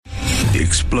The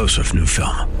explosive new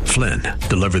film, Flynn,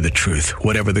 Deliver the Truth,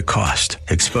 Whatever the Cost,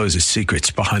 exposes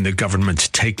secrets behind the government's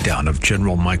takedown of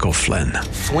General Michael Flynn.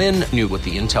 Flynn knew what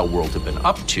the intel world had been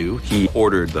up to. He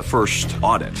ordered the first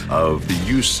audit of the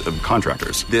use of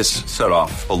contractors. This set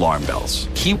off alarm bells.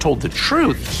 He told the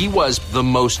truth. He was the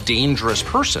most dangerous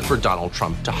person for Donald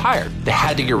Trump to hire. They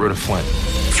had to get rid of Flynn.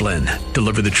 Flynn,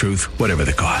 Deliver the Truth, Whatever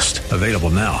the Cost. Available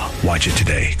now. Watch it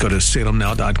today. Go to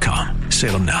salemnow.com.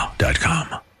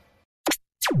 salemnow.com.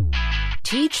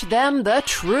 Teach them the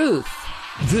truth.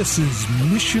 This is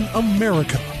Mission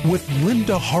America with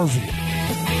Linda Harvey.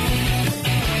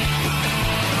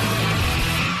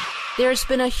 There's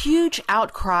been a huge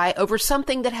outcry over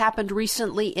something that happened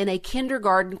recently in a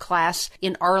kindergarten class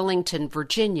in Arlington,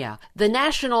 Virginia. The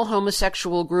national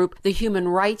homosexual group, the Human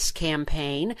Rights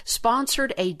Campaign,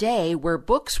 sponsored a day where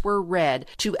books were read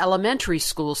to elementary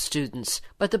school students,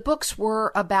 but the books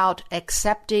were about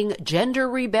accepting gender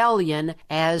rebellion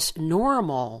as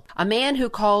normal. A man who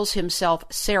calls himself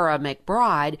Sarah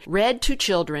McBride read to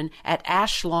children at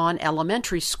Ashlawn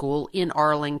Elementary School in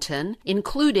Arlington,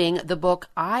 including the book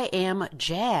I Am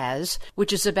Jazz,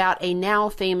 which is about a now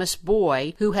famous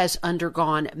boy who has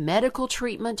undergone medical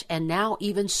treatment and now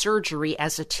even surgery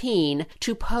as a teen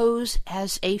to pose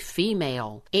as a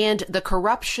female. And the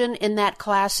corruption in that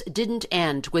class didn't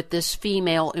end with this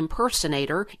female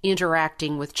impersonator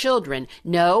interacting with children.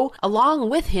 No, along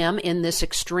with him in this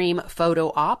extreme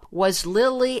photo op was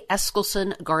Lily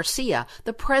Eskelsen Garcia,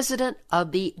 the president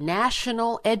of the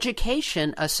National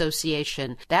Education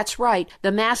Association. That's right,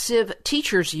 the massive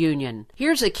teachers union.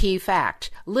 Here's a key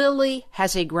fact. Lily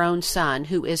has a grown son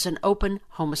who is an open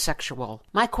homosexual.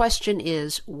 My question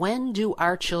is, when do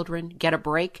our children get a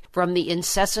break from the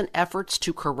incessant efforts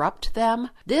to corrupt them?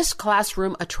 This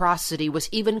classroom atrocity was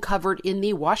even covered in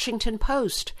the Washington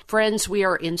Post. Friends, we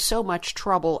are in so much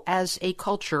trouble as a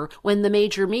culture when the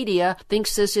major media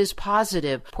thinks this is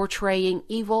positive, portraying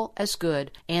evil as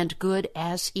good and good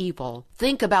as evil.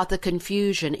 Think about the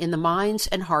confusion in the minds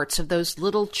and hearts of those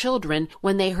little children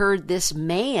when they heard this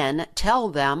man tell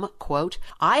them, quote,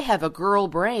 I have a girl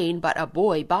brain but a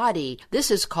boy body. This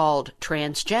is called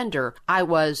transgender. I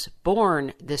was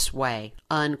born this way,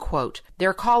 unquote.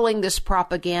 They're calling this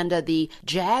propaganda the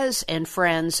Jazz and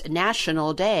Friends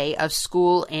National Day of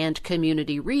School and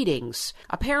Community Readings.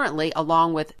 Apparently,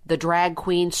 along with the drag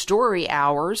queen story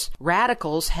hours,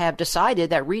 radicals have decided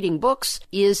that reading books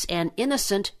is an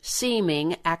innocent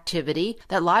seeming activity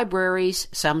that libraries,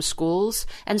 some schools,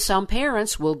 and some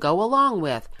parents will go along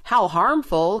with. How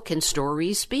harmful can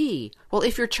stories be? Well,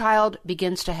 if your child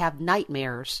begins to have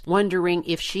nightmares, wondering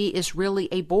if she is really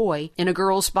a boy in a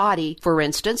girl's body, for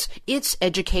instance, it's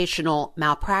educational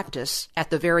malpractice, at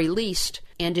the very least,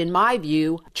 and in my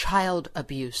view, child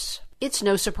abuse. It's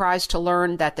no surprise to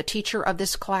learn that the teacher of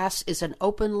this class is an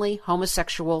openly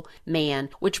homosexual man,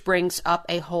 which brings up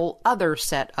a whole other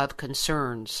set of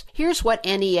concerns. Here's what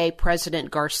NEA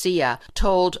President Garcia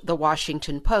told the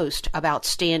Washington Post about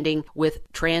standing with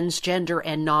transgender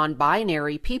and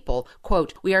non-binary people.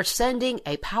 Quote, we are sending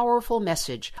a powerful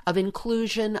message of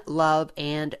inclusion, love,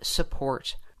 and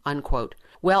support, unquote.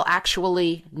 Well,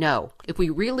 actually, no. If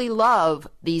we really love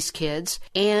these kids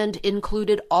and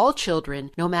included all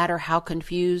children, no matter how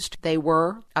confused they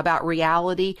were about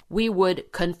reality, we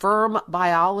would confirm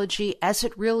biology as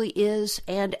it really is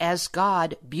and as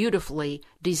God beautifully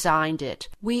designed it.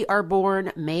 We are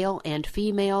born male and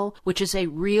female, which is a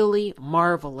really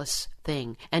marvelous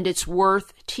thing, and it's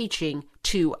worth teaching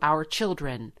to our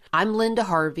children. I'm Linda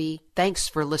Harvey. Thanks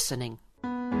for listening.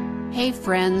 Hey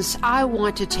friends, I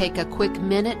want to take a quick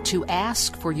minute to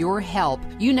ask for your help.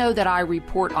 You know that I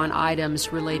report on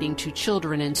items relating to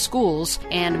children in schools,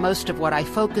 and most of what I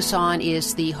focus on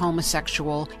is the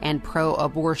homosexual and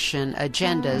pro-abortion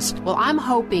agendas. Well, I'm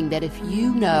hoping that if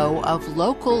you know of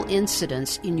local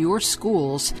incidents in your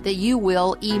schools, that you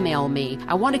will email me.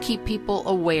 I want to keep people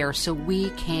aware so we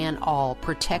can all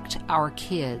protect our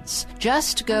kids.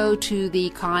 Just go to the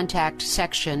contact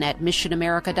section at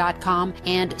missionamerica.com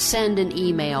and send an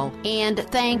email. And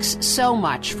thanks so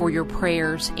much for your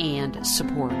prayers and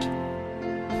support.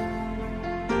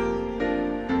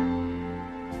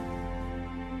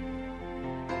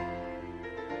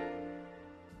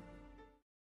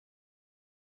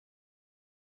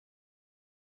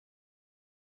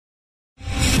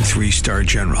 Three-star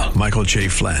General Michael J.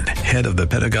 Flynn, head of the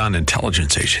Pentagon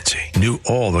Intelligence Agency, knew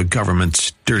all the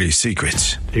government's dirty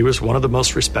secrets. He was one of the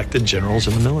most respected generals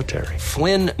in the military.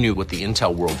 Flynn knew what the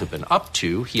intel world had been up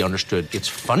to. He understood its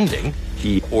funding.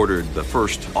 He ordered the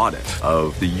first audit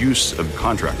of the use of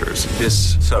contractors.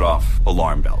 This set off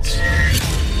alarm bells.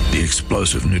 The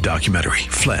explosive new documentary,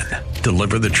 Flynn,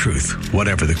 Deliver the truth,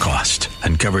 whatever the cost.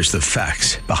 Uncovers the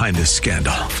facts behind the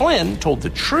scandal. Flynn told the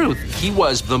truth. He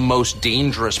was the most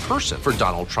dangerous person for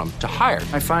Donald Trump to hire.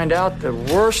 I find out the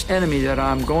worst enemy that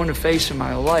I'm going to face in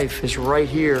my life is right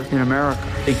here in America.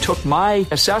 They took my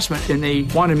assessment and they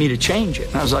wanted me to change it.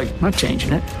 And I was like, I'm not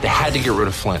changing it. They had to get rid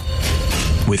of Flynn.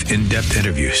 With in-depth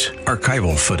interviews,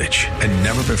 archival footage, and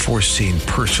never-before-seen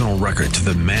personal records of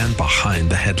the man behind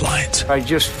the headlines. I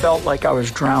just felt like I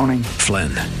was drowning. Flynn,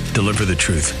 deliver the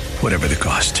truth, whatever the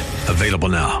cost. Available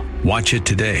now. Watch it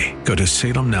today. Go to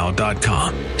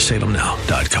salemnow.com.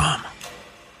 salemnow.com.